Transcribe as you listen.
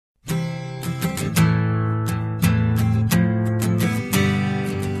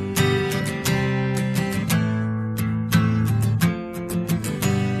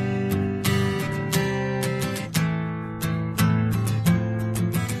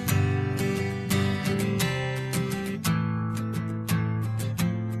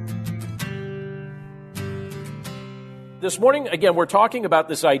This morning, again, we're talking about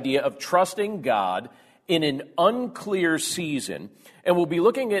this idea of trusting God in an unclear season. And we'll be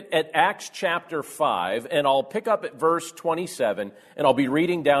looking at Acts chapter 5, and I'll pick up at verse 27, and I'll be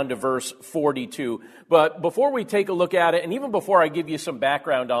reading down to verse 42. But before we take a look at it, and even before I give you some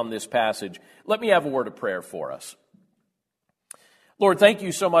background on this passage, let me have a word of prayer for us. Lord, thank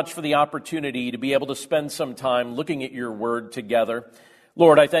you so much for the opportunity to be able to spend some time looking at your word together.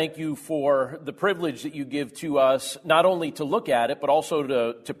 Lord, I thank you for the privilege that you give to us, not only to look at it, but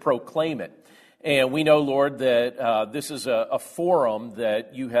also to proclaim it. And we know, Lord, that this is a forum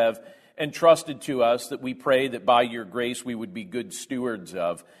that you have entrusted to us, that we pray that by your grace we would be good stewards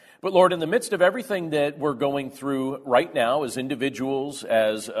of. But Lord, in the midst of everything that we're going through right now as individuals,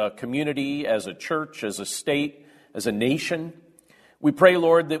 as a community, as a church, as a state, as a nation, we pray,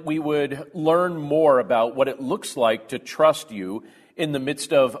 Lord, that we would learn more about what it looks like to trust you in the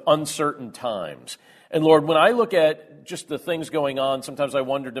midst of uncertain times. And Lord, when I look at just the things going on, sometimes I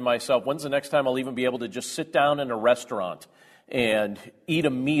wonder to myself, when's the next time I'll even be able to just sit down in a restaurant and eat a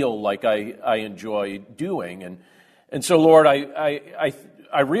meal like I enjoy doing? And so, Lord,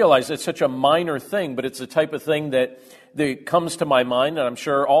 I realize it's such a minor thing, but it's the type of thing that comes to my mind, and I'm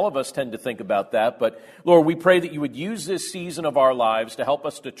sure all of us tend to think about that. But Lord, we pray that you would use this season of our lives to help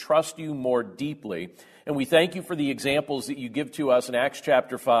us to trust you more deeply. And we thank you for the examples that you give to us in Acts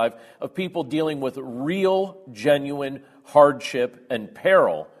chapter 5 of people dealing with real, genuine hardship and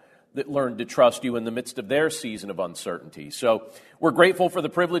peril that learned to trust you in the midst of their season of uncertainty. So we're grateful for the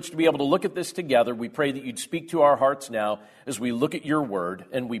privilege to be able to look at this together. We pray that you'd speak to our hearts now as we look at your word,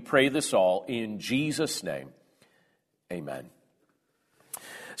 and we pray this all in Jesus' name. Amen.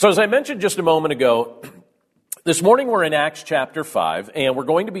 So as I mentioned just a moment ago, this morning we're in Acts chapter 5, and we're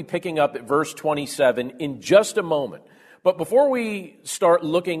going to be picking up at verse 27 in just a moment. But before we start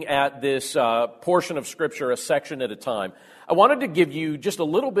looking at this portion of Scripture, a section at a time, I wanted to give you just a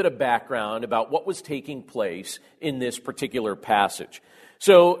little bit of background about what was taking place in this particular passage.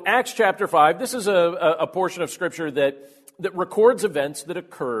 So Acts chapter 5, this is a portion of Scripture that records events that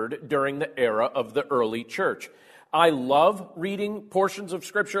occurred during the era of the early church. I love reading portions of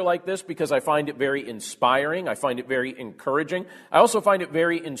Scripture like this because I find it very inspiring. I find it very encouraging. I also find it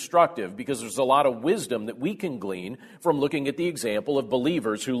very instructive because there's a lot of wisdom that we can glean from looking at the example of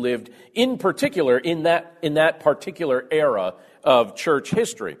believers who lived in particular in that particular era of church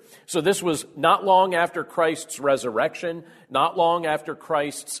history. So this was not long after Christ's resurrection, not long after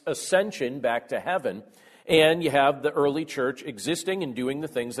Christ's ascension back to heaven. And you have the early church existing and doing the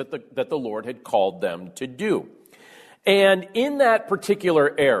things that the Lord had called them to do. And in that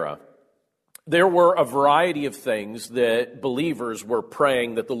particular era, there were a variety of things that believers were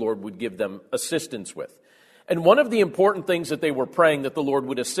praying that the Lord would give them assistance with. And one of the important things that they were praying that the Lord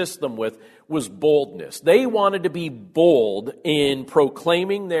would assist them with was boldness. They wanted to be bold in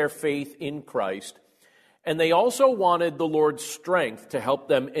proclaiming their faith in Christ, and they also wanted the Lord's strength to help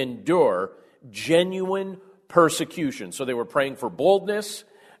them endure genuine persecution. So they were praying for boldness,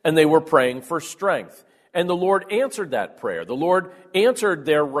 and they were praying for strength. And the Lord answered that prayer. The Lord answered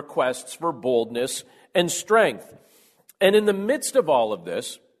their requests for boldness and strength. And in the midst of all of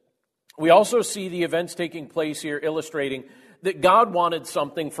this, we also see the events taking place here illustrating that God wanted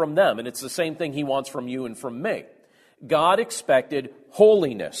something from them. And it's the same thing he wants from you and from me. God expected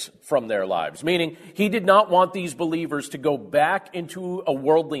holiness from their lives, meaning he did not want these believers to go back into a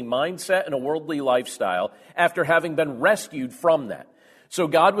worldly mindset and a worldly lifestyle after having been rescued from that. So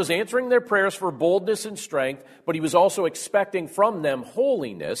God was answering their prayers for boldness and strength, but he was also expecting from them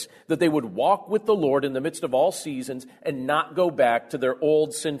holiness, that they would walk with the Lord in the midst of all seasons and not go back to their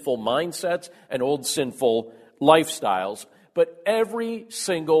old sinful mindsets and old sinful lifestyles. But every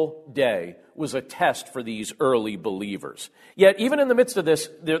single day was a test for these early believers. Yet even in the midst of this,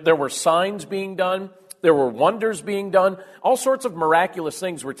 there were signs being done. There were wonders being done. All sorts of miraculous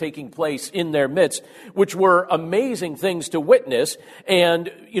things were taking place in their midst, which were amazing things to witness.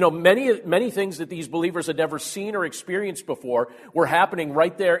 And, many things that these believers had never seen or experienced before were happening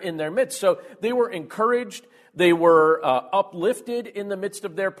right there in their midst. So they were encouraged. They were uplifted in the midst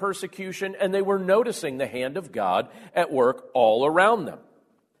of their persecution, and they were noticing the hand of God at work all around them.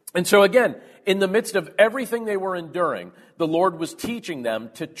 And so again, in the midst of everything they were enduring, the Lord was teaching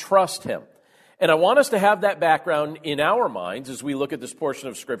them to trust him. And I want us to have that background in our minds as we look at this portion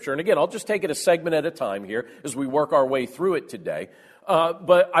of Scripture. And again, I'll just take it a segment at a time here as we work our way through it today.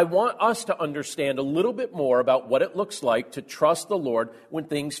 But I want us to understand a little bit more about what it looks like to trust the Lord when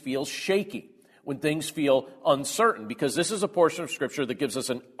things feel shaky, when things feel uncertain, because this is a portion of Scripture that gives us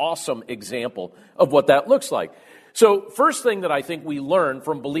an awesome example of what that looks like. So first thing that I think we learn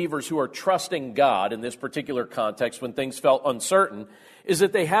from believers who are trusting God in this particular context when things felt uncertain is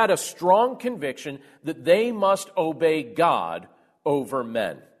that they had a strong conviction that they must obey God over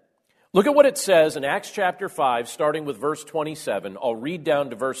men. Look at what it says in Acts chapter 5, starting with verse 27. I'll read down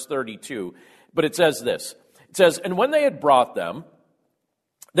to verse 32, but it says this. It says, "And when they had brought them,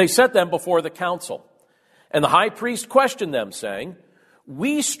 they set them before the council. And the high priest questioned them, saying,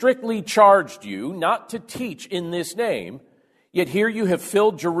 'We strictly charged you not to teach in this name, yet here you have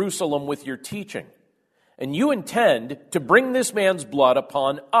filled Jerusalem with your teaching. And you intend to bring this man's blood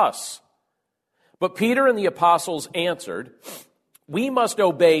upon us.' But Peter and the apostles answered, 'We must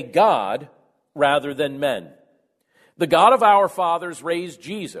obey God rather than men. The God of our fathers raised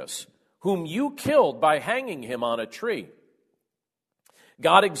Jesus, whom you killed by hanging him on a tree.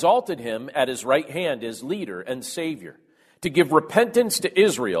 God exalted him at his right hand as leader and Savior, to give repentance to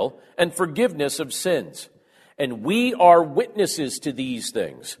Israel and forgiveness of sins. And we are witnesses to these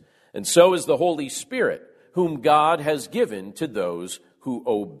things, and so is the Holy Spirit, whom God has given to those who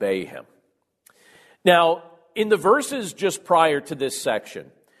obey him.'" Now, in the verses just prior to this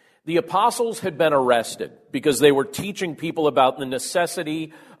section, the apostles had been arrested because they were teaching people about the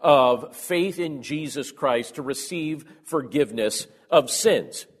necessity of faith in Jesus Christ to receive forgiveness of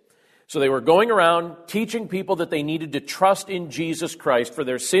sins. So they were going around teaching people that they needed to trust in Jesus Christ for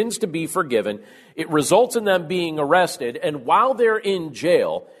their sins to be forgiven. It results in them being arrested, and while they're in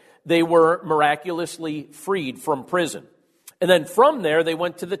jail, they were miraculously freed from prison. And then from there, they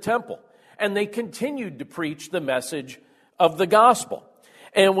went to the temple, and they continued to preach the message of the gospel.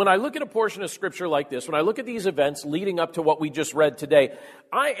 And when I look at a portion of Scripture like this, when I look at these events leading up to what we just read today,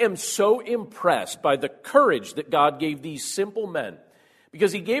 I am so impressed by the courage that God gave these simple men,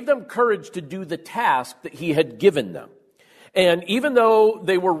 because he gave them courage to do the task that he had given them. And even though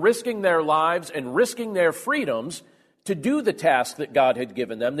they were risking their lives and risking their freedoms to do the task that God had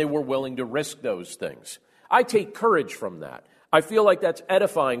given them, they were willing to risk those things. I take courage from that. I feel like that's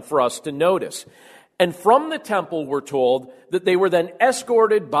edifying for us to notice. And from the temple, we're told that they were then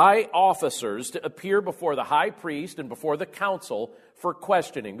escorted by officers to appear before the high priest and before the council for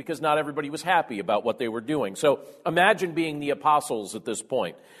questioning, because not everybody was happy about what they were doing. So imagine being the apostles at this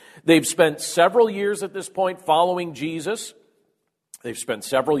point. They've spent several years at this point following Jesus. They've spent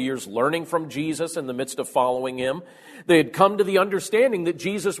several years learning from Jesus in the midst of following him. They had come to the understanding that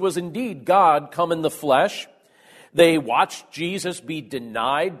Jesus was indeed God come in the flesh. They watched Jesus be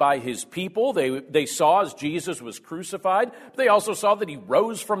denied by his people. They saw as Jesus was crucified. They also saw that he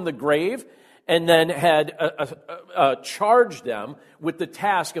rose from the grave, and then had charged them with the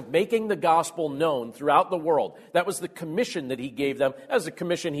task of making the gospel known throughout the world. That was the commission that he gave them, as the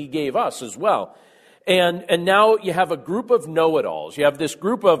commission he gave us as well. And now you have a group of know-it-alls. You have this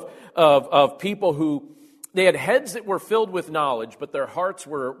group of people who, they had heads that were filled with knowledge, but their hearts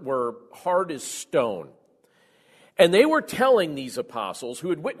were hard as stone. And they were telling these apostles, who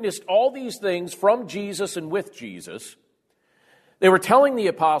had witnessed all these things from Jesus and with Jesus, they were telling the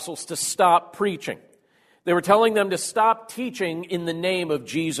apostles to stop preaching. They were telling them to stop teaching in the name of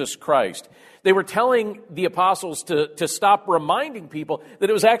Jesus Christ. They were telling the apostles to stop reminding people that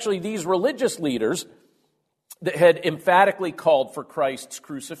it was actually these religious leaders that had emphatically called for Christ's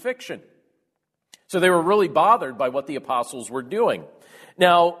crucifixion. So they were really bothered by what the apostles were doing.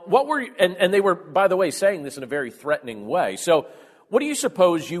 Now, and they were, by the way, saying this in a very threatening way. So what do you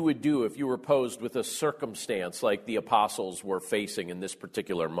suppose you would do if you were posed with a circumstance like the apostles were facing in this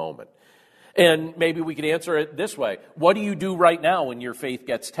particular moment? And maybe we could answer it this way. What do you do right now when your faith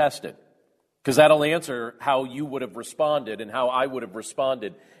gets tested? Because that'll answer how you would have responded and how I would have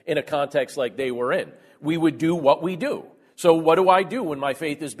responded in a context like they were in. We would do what we do. So what do I do when my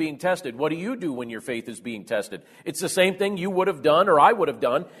faith is being tested? What do you do when your faith is being tested? It's the same thing you would have done or I would have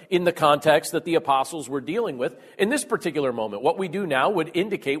done in the context that the apostles were dealing with in this particular moment. What we do now would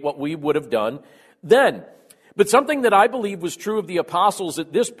indicate what we would have done then. But something that I believe was true of the apostles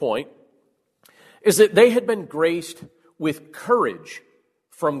at this point is that they had been graced with courage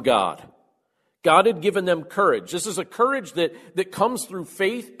from God. God had given them courage. This is a courage that comes through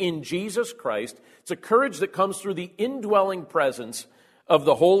faith in Jesus Christ. It's a courage that comes through the indwelling presence of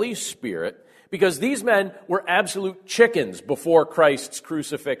the Holy Spirit, because these men were absolute chickens before Christ's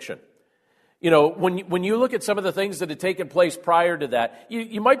crucifixion. You know, when you look at some of the things that had taken place prior to that,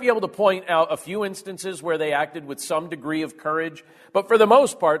 you might be able to point out a few instances where they acted with some degree of courage, but for the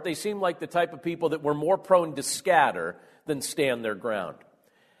most part, they seemed like the type of people that were more prone to scatter than stand their ground.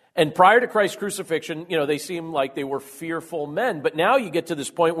 And prior to Christ's crucifixion, they seemed like they were fearful men. But now you get to this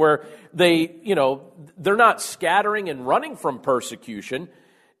point where they're not scattering and running from persecution.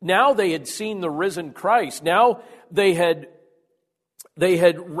 Now they had seen the risen Christ. Now they had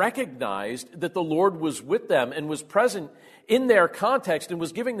recognized that the Lord was with them and was present in their context and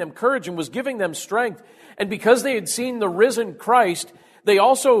was giving them courage and was giving them strength. And because they had seen the risen Christ, they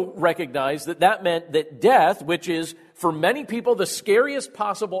also recognized that that meant that death, which is for many people the scariest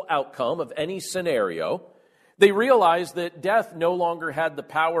possible outcome of any scenario, they realized that death no longer had the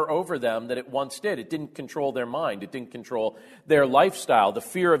power over them that it once did. It didn't control their mind. It didn't control their lifestyle. The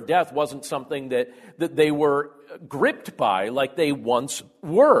fear of death wasn't something that they were gripped by like they once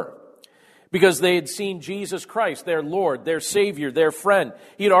were, because they had seen Jesus Christ, their Lord, their Savior, their friend.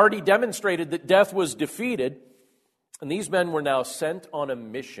 He had already demonstrated that death was defeated, and these men were now sent on a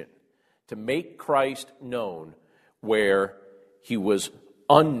mission to make Christ known where he was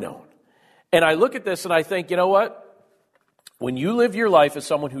unknown. And I look at this and I think, you know what? When you live your life as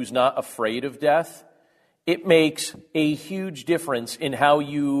someone who's not afraid of death, it makes a huge difference in how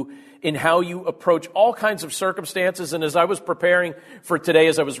you approach all kinds of circumstances. And as I was preparing for today,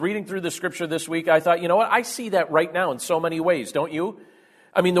 as I was reading through the scripture this week, I thought, you know what? I see that right now in so many ways, don't you?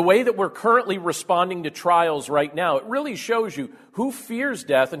 I mean, the way that we're currently responding to trials right now, it really shows you who fears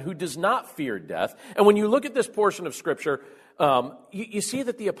death and who does not fear death. And when you look at this portion of scripture, you see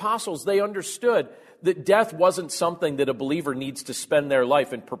that the apostles, they understood that death wasn't something that a believer needs to spend their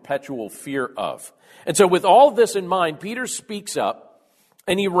life in perpetual fear of. And so with all this in mind, Peter speaks up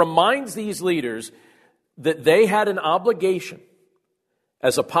and he reminds these leaders that they had an obligation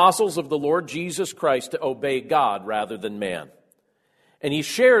as apostles of the Lord Jesus Christ to obey God rather than man. And he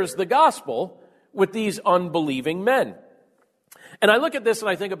shares the gospel with these unbelieving men. And I look at this and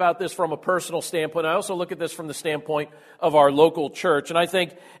I think about this from a personal standpoint. I also look at this from the standpoint of our local church. And I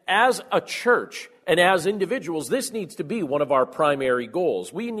think as a church and as individuals, this needs to be one of our primary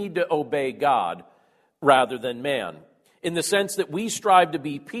goals. We need to obey God rather than man, in the sense that we strive to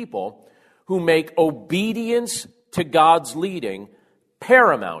be people who make obedience to God's leading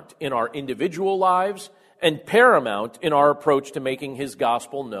paramount in our individual lives and paramount in our approach to making his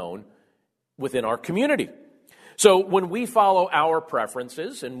gospel known within our community. So when we follow our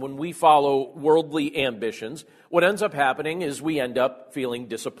preferences and when we follow worldly ambitions, what ends up happening is we end up feeling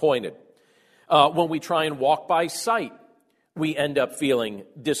disappointed. When we try and walk by sight, we end up feeling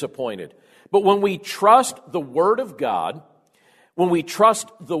disappointed. But when we trust the Word of God, when we trust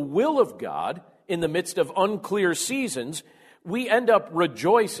the will of God in the midst of unclear seasons, we end up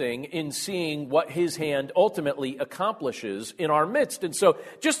rejoicing in seeing what his hand ultimately accomplishes in our midst. And so,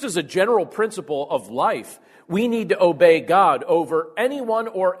 just as a general principle of life, we need to obey God over anyone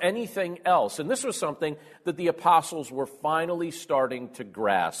or anything else. And this was something that the apostles were finally starting to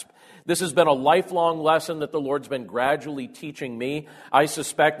grasp. This has been a lifelong lesson that the Lord's been gradually teaching me. I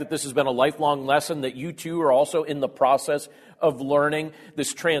suspect that this has been a lifelong lesson that you too are also in the process of learning.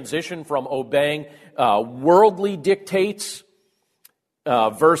 This transition from obeying worldly dictates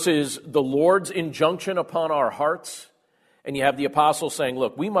versus the Lord's injunction upon our hearts. And you have the apostles saying,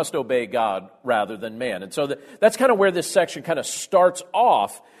 look, we must obey God rather than man. And so that's kind of where this section kind of starts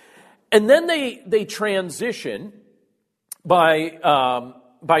off. And then they transition by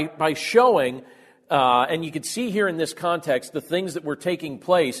showing, and you can see here in this context, the things that were taking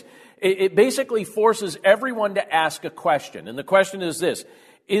place. It basically forces everyone to ask a question. And the question is this: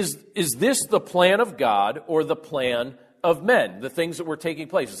 is this the plan of God or the plan of men, the things that were taking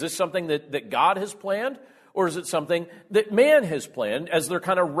place? Is this something that God has planned, or is it something that man has planned? As they're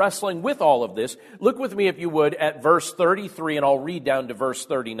kind of wrestling with all of this, look with me, if you would, at verse 33, and I'll read down to verse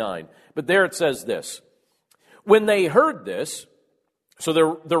 39. But there it says this: when they heard this, so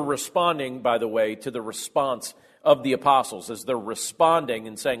they're responding, by the way, to the response of the apostles, as they're responding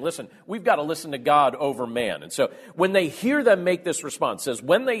and saying, listen, we've got to listen to God over man. And so when they hear them make this response, it says,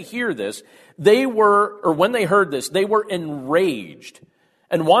 when they hear this, when they heard this, they were enraged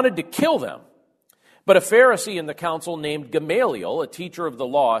and wanted to kill them. But a Pharisee in the council named Gamaliel, a teacher of the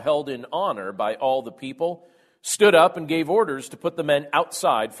law held in honor by all the people, stood up and gave orders to put the men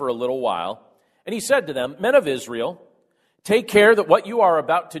outside for a little while. And he said to them, men of Israel, take care that what you are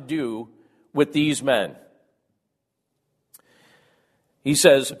about to do with these men. He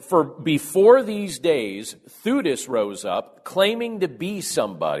says, for before these days, Theudas rose up, claiming to be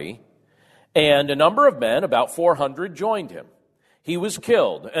somebody, and a number of men, about 400, joined him. He was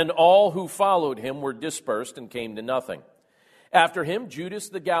killed, and all who followed him were dispersed and came to nothing. After him, Judas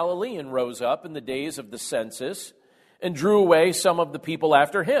the Galilean rose up in the days of the census and drew away some of the people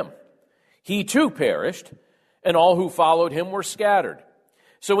after him. He too perished, and all who followed him were scattered.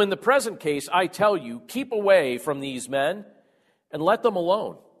 So in the present case, I tell you, keep away from these men and let them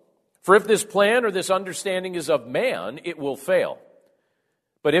alone. For if this plan or this understanding is of man, it will fail.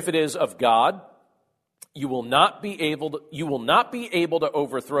 But if it is of God, you will not be able to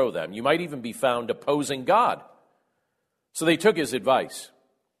overthrow them. You might even be found opposing God. So they took his advice.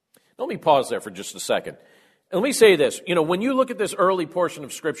 Let me pause there for just a second. And let me say this. When you look at this early portion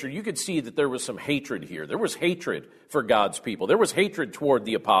of Scripture, you could see that there was some hatred here. There was hatred for God's people. There was hatred toward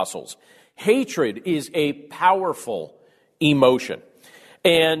the apostles. Hatred is a powerful emotion.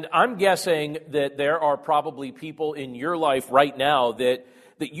 And I'm guessing that there are probably people in your life right now that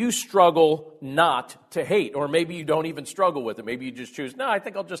you struggle not to hate, or maybe you don't even struggle with it. Maybe you just choose, no, I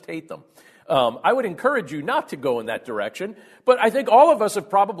think I'll just hate them. I would encourage you not to go in that direction, but I think all of us have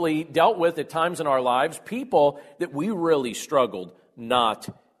probably dealt with at times in our lives people that we really struggled not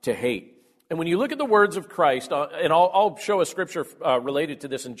to hate. And when you look at the words of Christ, and I'll show a scripture related to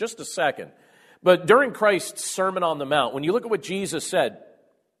this in just a second, but during Christ's Sermon on the Mount, when you look at what Jesus said,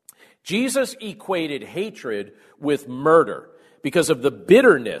 Jesus equated hatred with murder because of the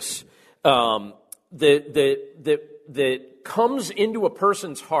bitterness that comes into a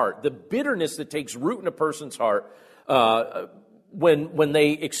person's heart, the bitterness that takes root in a person's heart when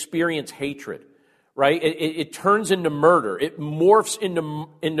they experience hatred, right? It turns into murder. It morphs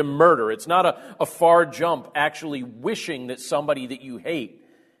into murder. It's not a far jump actually wishing that somebody that you hate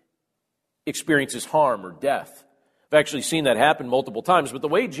experiences harm or death. I've actually seen that happen multiple times, but the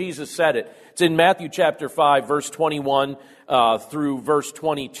way Jesus said it, it's in Matthew chapter 5, verse 21 through verse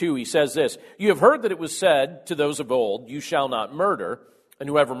 22. He says this, "You have heard that it was said to those of old, 'You shall not murder, and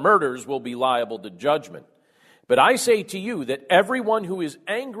whoever murders will be liable to judgment.' But I say to you that everyone who is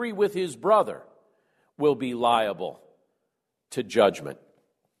angry with his brother will be liable to judgment."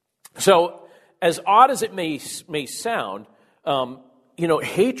 So, as odd as it may sound,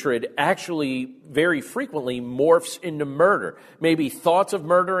 hatred actually very frequently morphs into murder. Maybe thoughts of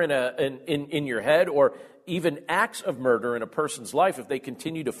murder in your head, or even acts of murder in a person's life if they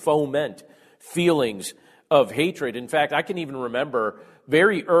continue to foment feelings of hatred. In fact, I can even remember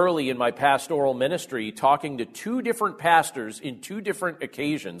very early in my pastoral ministry talking to two different pastors in two different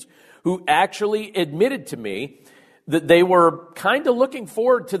occasions who actually admitted to me that they were kind of looking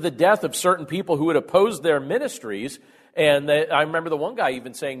forward to the death of certain people who had opposed their ministries. And I remember the one guy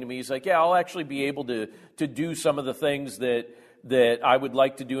even saying to me, he's like, yeah, I'll actually be able to do some of the things that I would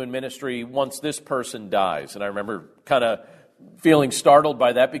like to do in ministry once this person dies. And I remember kind of feeling startled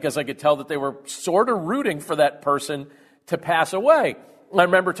by that because I could tell that they were sort of rooting for that person to pass away. I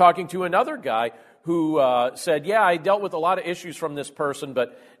remember talking to another guy who said, yeah, I dealt with a lot of issues from this person,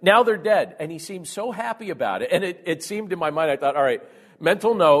 but now they're dead. And he seemed so happy about it. And it seemed in my mind, I thought, all right,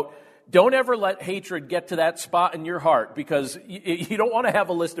 mental note, don't ever let hatred get to that spot in your heart, because you don't want to have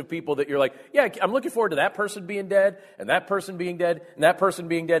a list of people that you're like, yeah, I'm looking forward to that person being dead, and that person being dead, and that person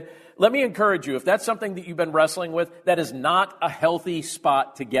being dead. Let me encourage you, if that's something that you've been wrestling with, that is not a healthy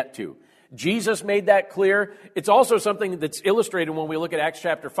spot to get to. Jesus made that clear. It's also something that's illustrated when we look at Acts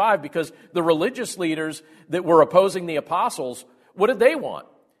chapter 5, because the religious leaders that were opposing the apostles, what did they want?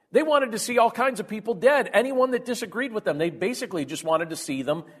 They wanted to see all kinds of people dead. Anyone that disagreed with them, they basically just wanted to see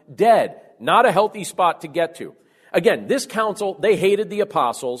them dead. Not a healthy spot to get to. Again, this council, they hated the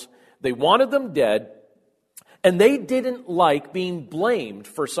apostles. They wanted them dead. And they didn't like being blamed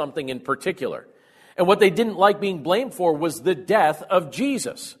for something in particular. And what they didn't like being blamed for was the death of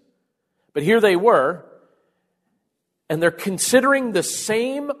Jesus. But here they were, and they're considering the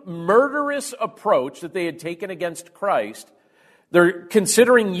same murderous approach that they had taken against Christ. They're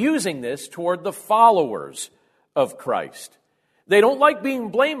considering using this toward the followers of Christ. They don't like being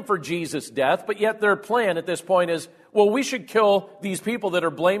blamed for Jesus' death, but yet their plan at this point is, well, we should kill these people that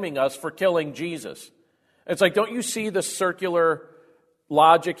are blaming us for killing Jesus. It's like, don't you see the circular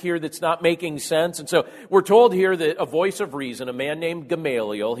logic here that's not making sense? And so we're told here that a voice of reason, a man named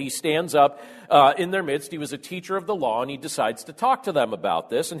Gamaliel, he stands up in their midst. He was a teacher of the law, and he decides to talk to them about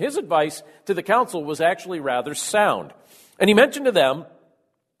this. And his advice to the council was actually rather sound. And he mentioned to them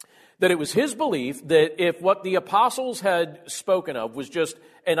that it was his belief that if what the apostles had spoken of was just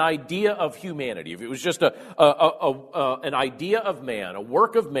an idea of humanity, if it was just an idea of man, a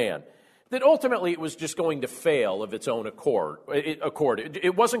work of man, that ultimately it was just going to fail of its own accord.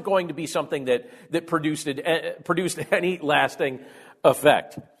 It wasn't going to be something that produced any lasting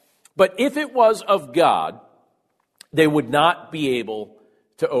effect. But if it was of God, they would not be able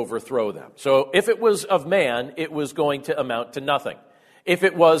to overthrow them. So if it was of man, it was going to amount to nothing. If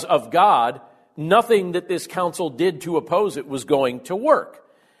it was of God, nothing that this council did to oppose it was going to work.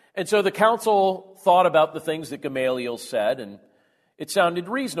 And so the council thought about the things that Gamaliel said, and it sounded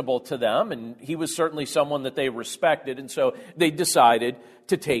reasonable to them, and he was certainly someone that they respected, and so they decided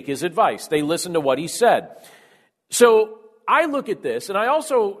to take his advice. They listened to what he said. So I look at this, and I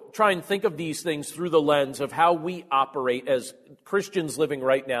also try and think of these things through the lens of how we operate as Christians living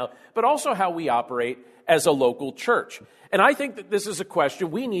right now, but also how we operate as a local church. And I think that this is a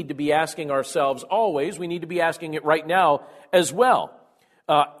question we need to be asking ourselves always. We need to be asking it right now as well.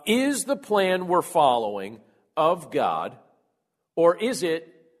 Is the plan we're following of God, or is it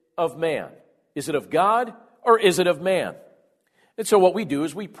of man? Is it of God, or is it of man? And so what we do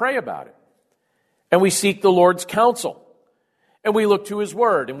is we pray about it, and we seek the Lord's counsel, and we look to His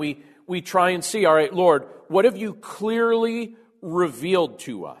Word, and we try and see, all right, Lord, what have you clearly revealed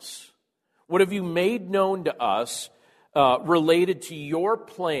to us? What have you made known to us related to your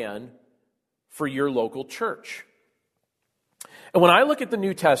plan for your local church? And when I look at the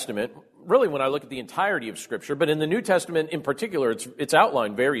New Testament, really when I look at the entirety of Scripture, but in the New Testament in particular, it's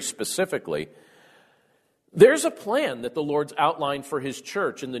outlined very specifically. There's a plan that the Lord's outlined for His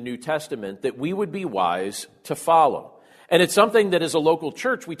church in the New Testament that we would be wise to follow. And it's something that as a local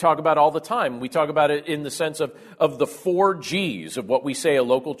church we talk about all the time. We talk about it in the sense of the 4 G's of what we say a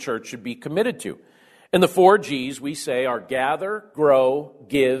local church should be committed to. And the 4 G's we say are gather, grow,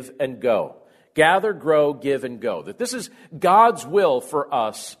 give, and go. Gather, grow, give, and go. That this is God's will for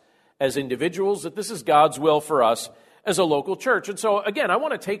us as individuals, that this is God's will for us as a local church. And so, again, I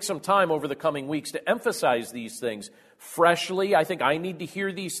want to take some time over the coming weeks to emphasize these things freshly. I think I need to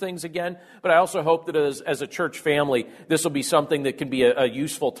hear these things again, but I also hope that as a church family, this will be something that can be a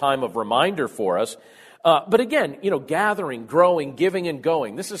useful time of reminder for us. But again, gathering, growing, giving, and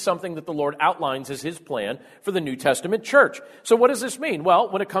going. This is something that the Lord outlines as His plan for the New Testament church. So what does this mean? Well,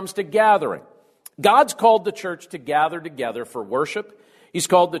 when it comes to gathering, God's called the church to gather together for worship. He's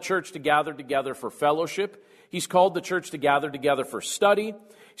called the church to gather together for fellowship. He's called the church to gather together for study.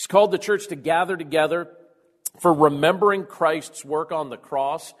 He's called the church to gather together for remembering Christ's work on the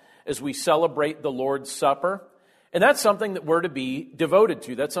cross as we celebrate the Lord's Supper. And that's something that we're to be devoted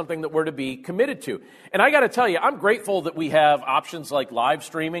to. That's something that we're to be committed to. And I got to tell you, I'm grateful that we have options like live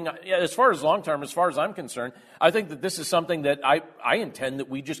streaming. As far as long term, as far as I'm concerned, I think that this is something that I intend that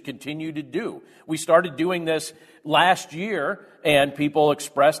we just continue to do. We started doing this last year, and people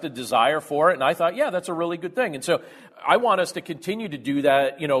expressed a desire for it, and I thought, yeah, that's a really good thing. And so I want us to continue to do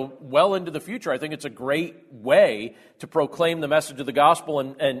that, well into the future. I think it's a great way to proclaim the message of the gospel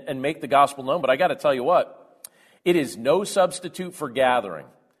and make the gospel known. But I got to tell you what, it is no substitute for gathering.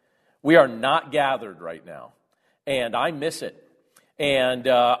 We are not gathered right now, and I miss it. And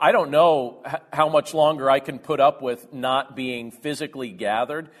I don't know how much longer I can put up with not being physically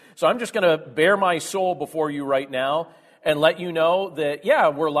gathered. So I'm just going to bare my soul before you right now and let you know that, yeah,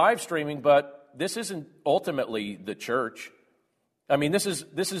 we're live streaming, but this isn't ultimately the church. I mean, this is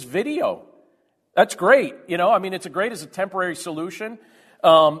video. That's great. It's great as a temporary solution.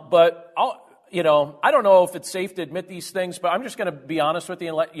 But I don't know if it's safe to admit these things, but I'm just going to be honest with you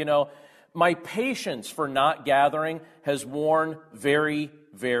and let you know, my patience for not gathering has worn very,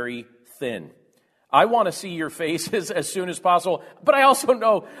 very thin. I want to see your faces as soon as possible, but I also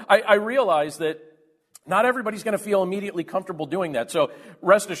know, I realize that not everybody's going to feel immediately comfortable doing that. So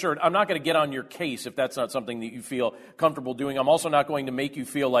rest assured, I'm not going to get on your case if that's not something that you feel comfortable doing. I'm also not going to make you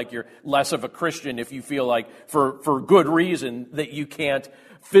feel like you're less of a Christian if you feel like, for good reason, that you can't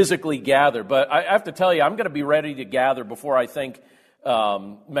physically gather. But I have to tell you, I'm going to be ready to gather before I think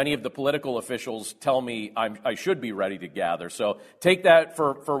many of the political officials tell me I should be ready to gather. So take that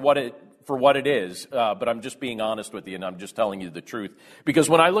for what it is, but I'm just being honest with you, and I'm just telling you the truth. Because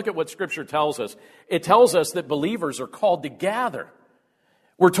when I look at what Scripture tells us, it tells us that believers are called to gather.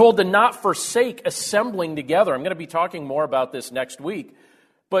 We're told to not forsake assembling together. I'm going to be talking more about this next week.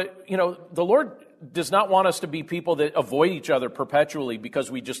 But, the Lord does not want us to be people that avoid each other perpetually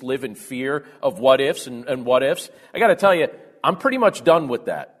because we just live in fear of what ifs and what ifs. I got to tell you, I'm pretty much done with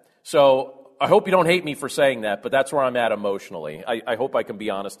that. So I hope you don't hate me for saying that, but that's where I'm at emotionally. I hope I can be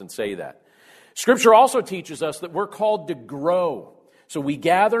honest and say that. Scripture also teaches us that we're called to grow. So we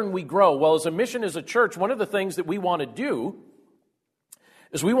gather and we grow. Well, as a mission as a church, one of the things that we want to do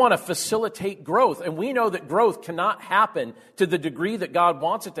is we want to facilitate growth. And we know that growth cannot happen to the degree that God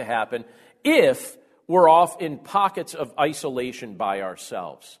wants it to happen if we're off in pockets of isolation by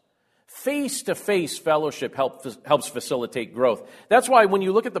ourselves. Face-to-face fellowship helps facilitate growth. That's why when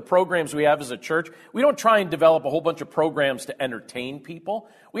you look at the programs we have as a church, we don't try and develop a whole bunch of programs to entertain people.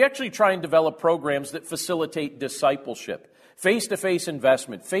 We actually try and develop programs that facilitate discipleship, face-to-face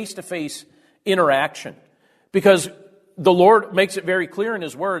investment, face-to-face interaction. Because the Lord makes it very clear in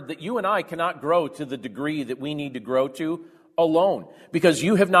His Word that you and I cannot grow to the degree that we need to grow to alone, because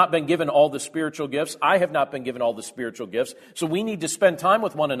you have not been given all the spiritual gifts. I have not been given all the spiritual gifts. So we need to spend time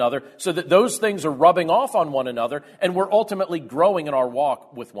with one another so that those things are rubbing off on one another, and we're ultimately growing in our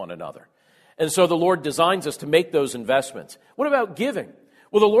walk with one another. And so the Lord designs us to make those investments. What about giving?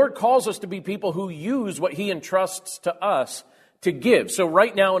 Well, the Lord calls us to be people who use what He entrusts to us to give. So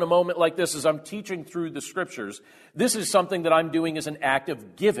right now, in a moment like this, as I'm teaching through the Scriptures, this is something that I'm doing as an act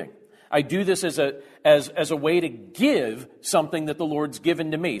of giving. I do this as a way to give something that the Lord's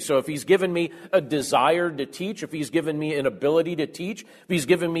given to me. So if He's given me a desire to teach, if He's given me an ability to teach, if He's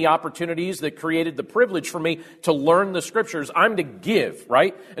given me opportunities that created the privilege for me to learn the Scriptures, I'm to give,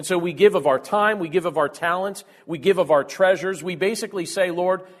 right? And so we give of our time, we give of our talents, we give of our treasures. We basically say,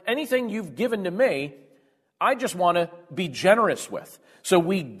 Lord, anything You've given to me, I just want to be generous with. So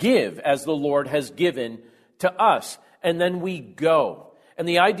we give as the Lord has given to us, and then we go. And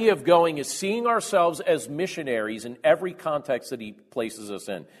the idea of going is seeing ourselves as missionaries in every context that He places us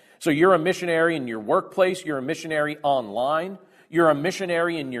in. So you're a missionary in your workplace, you're a missionary online, you're a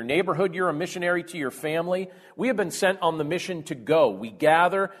missionary in your neighborhood, you're a missionary to your family. We have been sent on the mission to go. We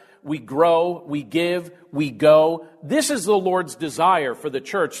gather, we grow, we give, we go. This is the Lord's desire for the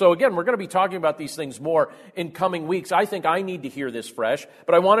church. So again, we're going to be talking about these things more in coming weeks. I think I need to hear this fresh,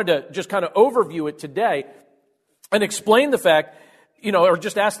 but I wanted to just kind of overview it today and explain the fact, or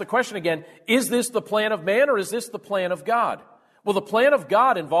just ask the question again, is this the plan of man or is this the plan of God? Well, the plan of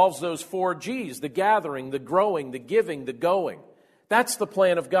God involves those 4 G's, the gathering, the growing, the giving, the going. That's the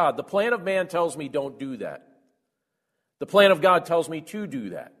plan of God. The plan of man tells me don't do that. The plan of God tells me to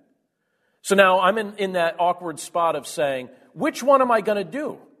do that. So now I'm in that awkward spot of saying, which one am I going to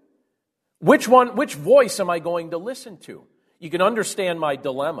do? Which voice am I going to listen to? You can understand my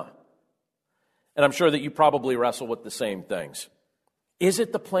dilemma. And I'm sure that you probably wrestle with the same things. Is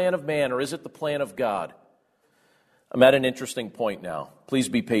it the plan of man or is it the plan of God? I'm at an interesting point now. Please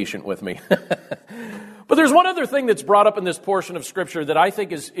be patient with me. But there's one other thing that's brought up in this portion of Scripture that I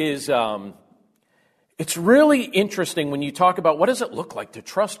think is it's really interesting when you talk about what does it look like to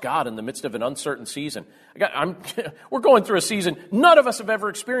trust God in the midst of an uncertain season. We're going through a season, none of us have ever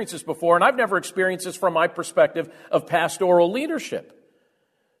experienced this before, and I've never experienced this from my perspective of pastoral leadership.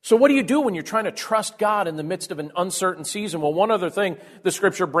 So what do you do when you're trying to trust God in the midst of an uncertain season? Well, one other thing the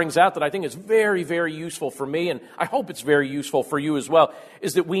Scripture brings out that I think is very, very useful for me, and I hope it's very useful for you as well,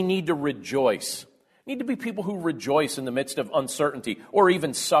 is that we need to rejoice. We need to be people who rejoice in the midst of uncertainty or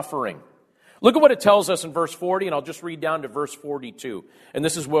even suffering. Look at what it tells us in verse 40, and I'll just read down to verse 42. And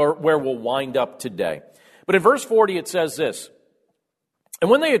this is where we'll wind up today. But in verse 40 it says this,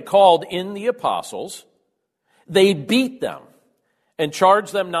 "And when they had called in the apostles, they beat them and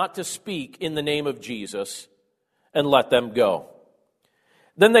charged them not to speak in the name of Jesus, and let them go.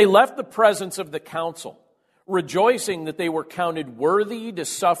 Then they left the presence of the council, rejoicing that they were counted worthy to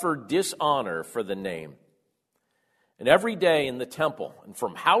suffer dishonor for the name. And every day in the temple, and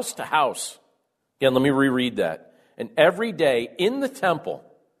from house to house," again, let me reread that. "And every day in the temple,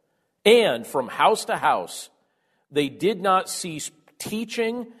 and from house to house, they did not cease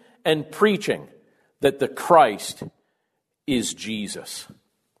teaching and preaching that the Christ is Jesus."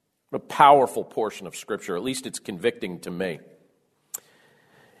 A powerful portion of Scripture. At least it's convicting to me.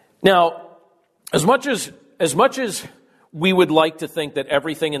 Now, as much as we would like to think that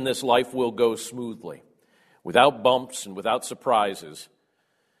everything in this life will go smoothly, without bumps and without surprises,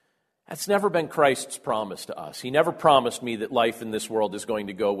 that's never been Christ's promise to us. He never promised me that life in this world is going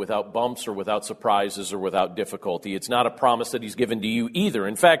to go without bumps or without surprises or without difficulty. It's not a promise that He's given to you either.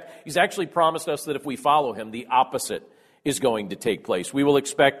 In fact, He's actually promised us that if we follow Him, the opposite is going to take place. We will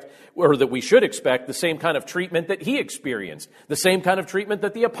expect, or that we should expect, the same kind of treatment that He experienced, the same kind of treatment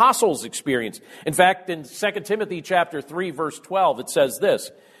that the apostles experienced. In fact, in 2 Timothy chapter 3, verse 12, it says this.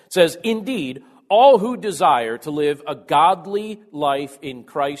 It says, "Indeed, all who desire to live a godly life in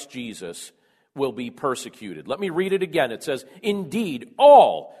Christ Jesus will be persecuted." Let me read it again. It says, "Indeed,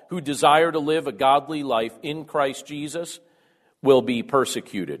 all who desire to live a godly life in Christ Jesus will be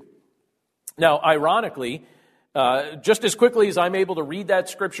persecuted." Now, ironically, just as quickly as I'm able to read that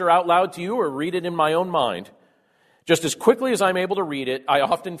Scripture out loud to you or read it in my own mind, just as quickly as I'm able to read it, I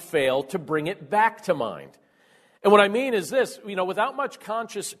often fail to bring it back to mind. And what I mean is this, without much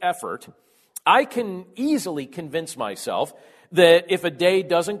conscious effort, I can easily convince myself that if a day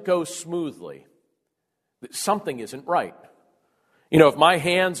doesn't go smoothly, that something isn't right. If my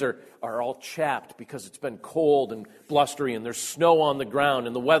hands are all chapped because it's been cold and blustery and there's snow on the ground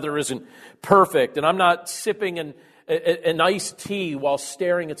and the weather isn't perfect and I'm not sipping an iced tea while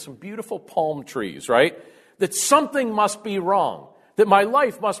staring at some beautiful palm trees, right? That something must be wrong. that my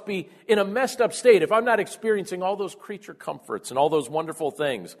life must be in a messed up state if I'm not experiencing all those creature comforts and all those wonderful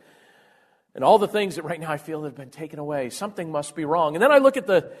things and all the things that right now I feel have been taken away. Something must be wrong. And then I look at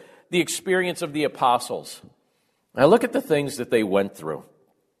the experience of the apostles. I look at the things that they went through.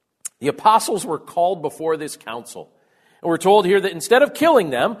 The apostles were called before this council. And we're told here that instead of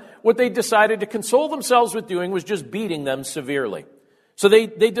killing them, what they decided to console themselves with doing was just beating them severely. So they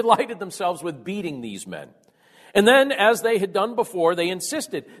delighted themselves with beating these men. And then, as they had done before, they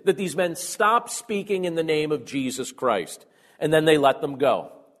insisted that these men stop speaking in the name of Jesus Christ. And then they let them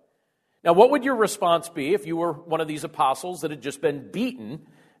go. Now, what would your response be if you were one of these apostles that had just been beaten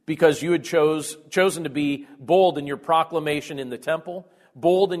because you had chosen to be bold in your proclamation in the temple,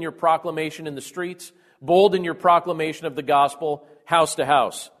 bold in your proclamation in the streets, bold in your proclamation of the gospel, house to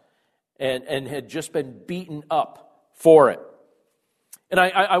house, and had just been beaten up for it? And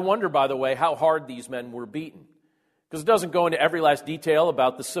I wonder, by the way, how hard these men were beaten. Because it doesn't go into every last detail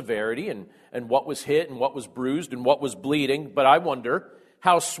about the severity and what was hit and what was bruised and what was bleeding. But I wonder,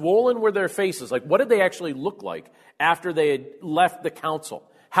 how swollen were their faces? Like, what did they actually look like after they had left the council?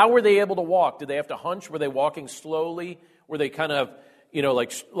 How were they able to walk? Did they have to hunch? Were they walking slowly? Were they kind of,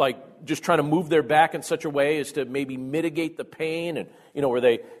 like just trying to move their back in such a way as to maybe mitigate the pain? And, were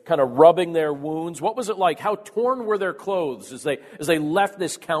they kind of rubbing their wounds? What was it like? How torn were their clothes as they left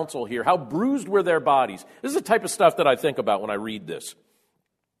this council here? How bruised were their bodies? This is the type of stuff that I think about when I read this.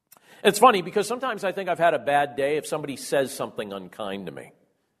 It's funny because sometimes I think I've had a bad day if somebody says something unkind to me.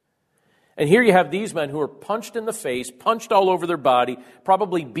 And here you have these men who are punched in the face, punched all over their body,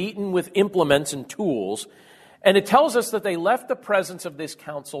 probably beaten with implements and tools. And it tells us that they left the presence of this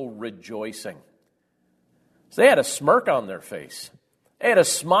council rejoicing. So they had a smirk on their face. They had a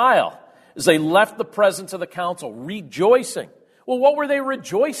smile as they left the presence of the council, rejoicing. Well, what were they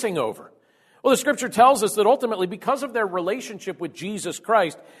rejoicing over? Well, the scripture tells us that ultimately, because of their relationship with Jesus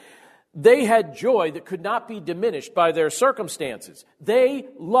Christ, they had joy that could not be diminished by their circumstances. They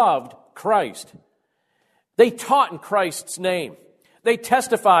loved Christ. They taught in Christ's name. They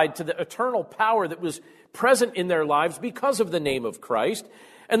testified to the eternal power that was present in their lives because of the name of Christ.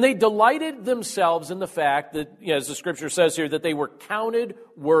 And they delighted themselves in the fact that, as the scripture says here, that they were counted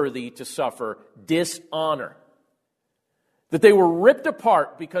worthy to suffer dishonor. That they were ripped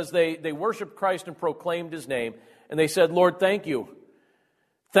apart because they worshiped Christ and proclaimed his name. And they said, Lord, thank you.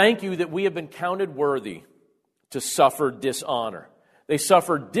 Thank you that we have been counted worthy to suffer dishonor. They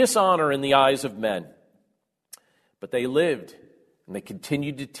suffered dishonor in the eyes of men. But they lived and they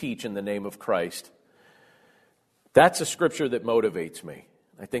continued to teach in the name of Christ. That's a scripture that motivates me.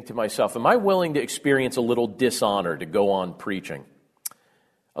 I think to myself, am I willing to experience a little dishonor to go on preaching?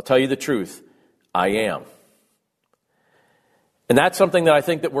 I'll tell you the truth, I am. And that's something that I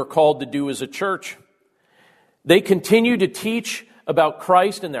think that we're called to do as a church. They continue to teach about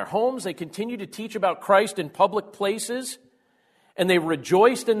Christ in their homes. They continue to teach about Christ in public places. And they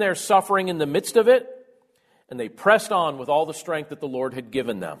rejoiced in their suffering in the midst of it. And they pressed on with all the strength that the Lord had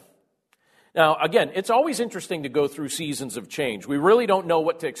given them. Now, again, it's always interesting to go through seasons of change. We really don't know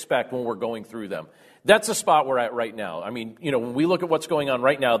what to expect when we're going through them. That's the spot we're at right now. I mean, when we look at what's going on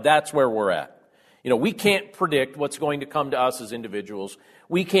right now, that's where we're at. We can't predict what's going to come to us as individuals.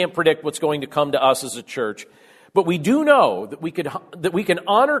 We can't predict what's going to come to us as a church. But we do know that we can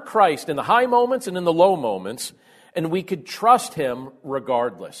honor Christ in the high moments and in the low moments, and we could trust him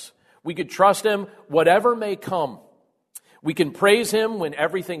regardless. We could trust him whatever may come. We can praise him when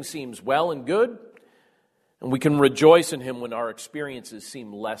everything seems well and good, and we can rejoice in him when our experiences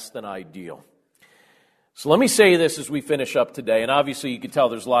seem less than ideal. So let me say this as we finish up today, and obviously you can tell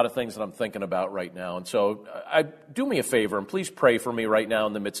there's a lot of things that I'm thinking about right now, and so do me a favor, and please pray for me right now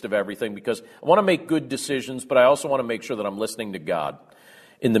in the midst of everything, because I want to make good decisions, but I also want to make sure that I'm listening to God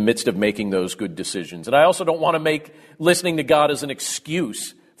in the midst of making those good decisions. And I also don't want to make listening to God as an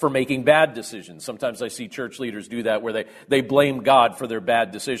excuse for making bad decisions. Sometimes I see church leaders do that where they blame God for their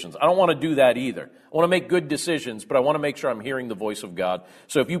bad decisions. I don't want to do that either. I want to make good decisions, but I want to make sure I'm hearing the voice of God.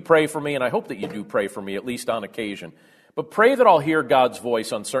 So if you pray for me, and I hope that you do pray for me, at least on occasion, but pray that I'll hear God's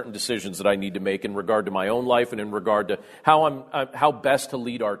voice on certain decisions that I need to make in regard to my own life and in regard to how best to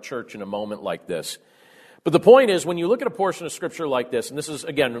lead our church in a moment like this. But the point is, when you look at a portion of Scripture like this, and this is,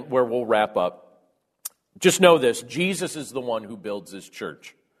 again, where we'll wrap up, just know this: Jesus is the one who builds his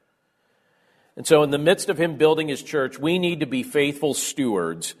church. And so in the midst of him building his church, we need to be faithful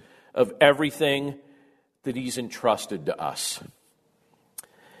stewards of everything that he's entrusted to us.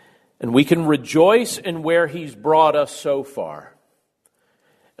 And we can rejoice in where he's brought us so far.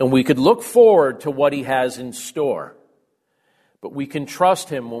 And we could look forward to what he has in store. But we can trust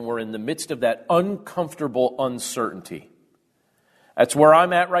him when we're in the midst of that uncomfortable uncertainty. That's where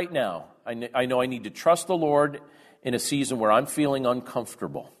I'm at right now. I know I need to trust the Lord in a season where I'm feeling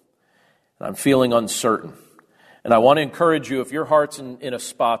uncomfortable and I'm feeling uncertain. And I want to encourage you, if your heart's in a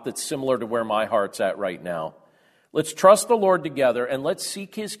spot that's similar to where my heart's at right now, let's trust the Lord together and let's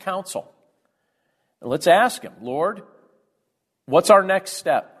seek His counsel. And let's ask Him, Lord, what's our next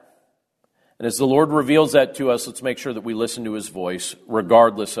step? And as the Lord reveals that to us, let's make sure that we listen to His voice,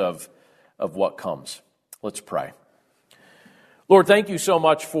 regardless of what comes. Let's pray. Lord, thank you so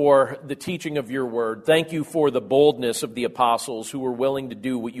much for the teaching of your word. Thank you for the boldness of the apostles who were willing to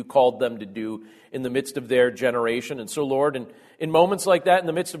do what you called them to do in the midst of their generation. And so, Lord, in moments like that, in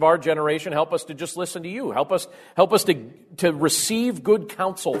the midst of our generation, help us to just listen to you. Help us to receive good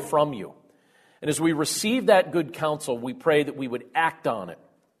counsel from you. And as we receive that good counsel, we pray that we would act on it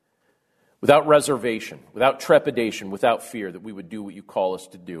without reservation, without trepidation, without fear, that we would do what you call us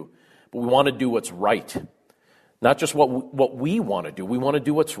to do. But we want to do what's right. Not just what we want to do. We want to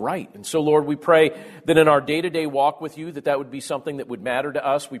do what's right. And so, Lord, we pray that in our day-to-day walk with you, that would be something that would matter to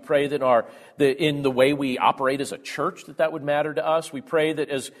us. We pray that in the way we operate as a church, that would matter to us. We pray that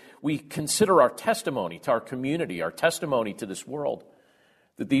as we consider our testimony to our community, our testimony to this world,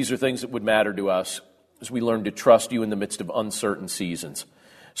 that these are things that would matter to us as we learn to trust you in the midst of uncertain seasons.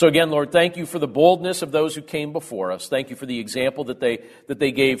 So again, Lord, thank you for the boldness of those who came before us. Thank you for the example that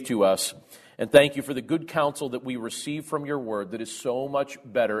they gave to us. And thank you for the good counsel that we receive from your word that is so much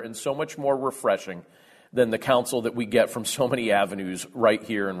better and so much more refreshing than the counsel that we get from so many avenues right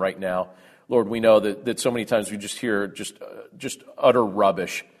here and right now. Lord, we know that so many times we just hear just utter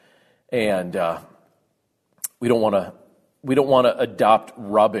rubbish, and we don't want to adopt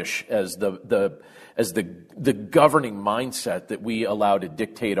rubbish as the governing mindset that we allow to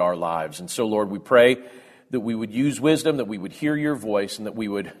dictate our lives. And so, Lord, we pray that we would use wisdom, that we would hear your voice, and that we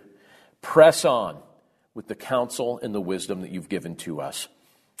would press on with the counsel and the wisdom that you've given to us.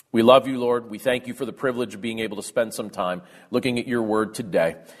 We love you, Lord. We thank you for the privilege of being able to spend some time looking at your word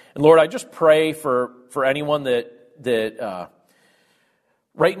today. And Lord, I just pray for anyone that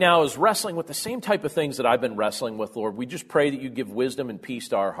right now is wrestling with the same type of things that I've been wrestling with, Lord. We just pray that you give wisdom and peace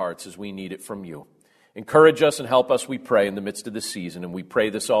to our hearts as we need it from you. Encourage us and help us, we pray, in the midst of this season. And we pray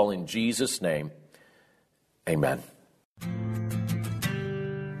this all in Jesus' name. Amen.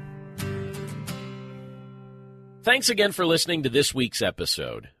 Thanks again for listening to this week's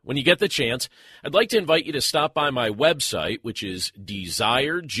episode. When you get the chance, I'd like to invite you to stop by my website, which is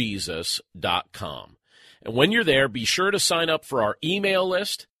desirejesus.com. And when you're there, be sure to sign up for our email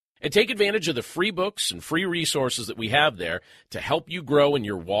list and take advantage of the free books and free resources that we have there to help you grow in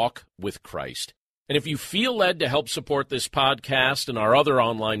your walk with Christ. And if you feel led to help support this podcast and our other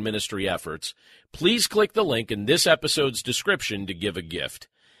online ministry efforts, please click the link in this episode's description to give a gift.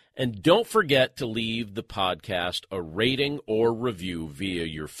 And don't forget to leave the podcast a rating or review via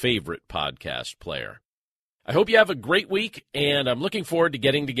your favorite podcast player. I hope you have a great week, and I'm looking forward to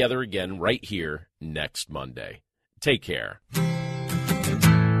getting together again right here next Monday. Take care.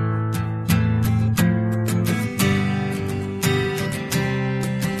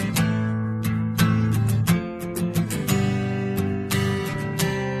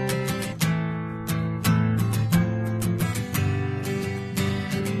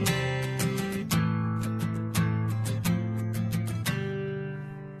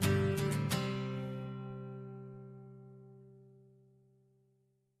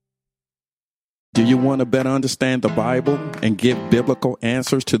 Do you want to better understand the Bible and give biblical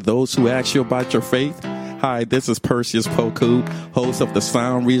answers to those who ask you about your faith? Hi, this is Perseus Poku, host of the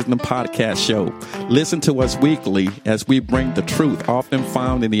Sound Reasoning Podcast Show. Listen to us weekly as we bring the truth often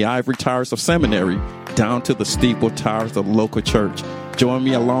found in the ivory towers of seminary down to the steeple towers of the local church. Join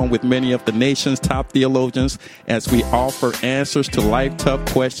me along with many of the nation's top theologians as we offer answers to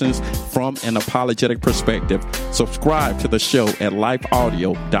life-tough questions from an apologetic perspective. Subscribe to the show at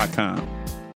lifeaudio.com.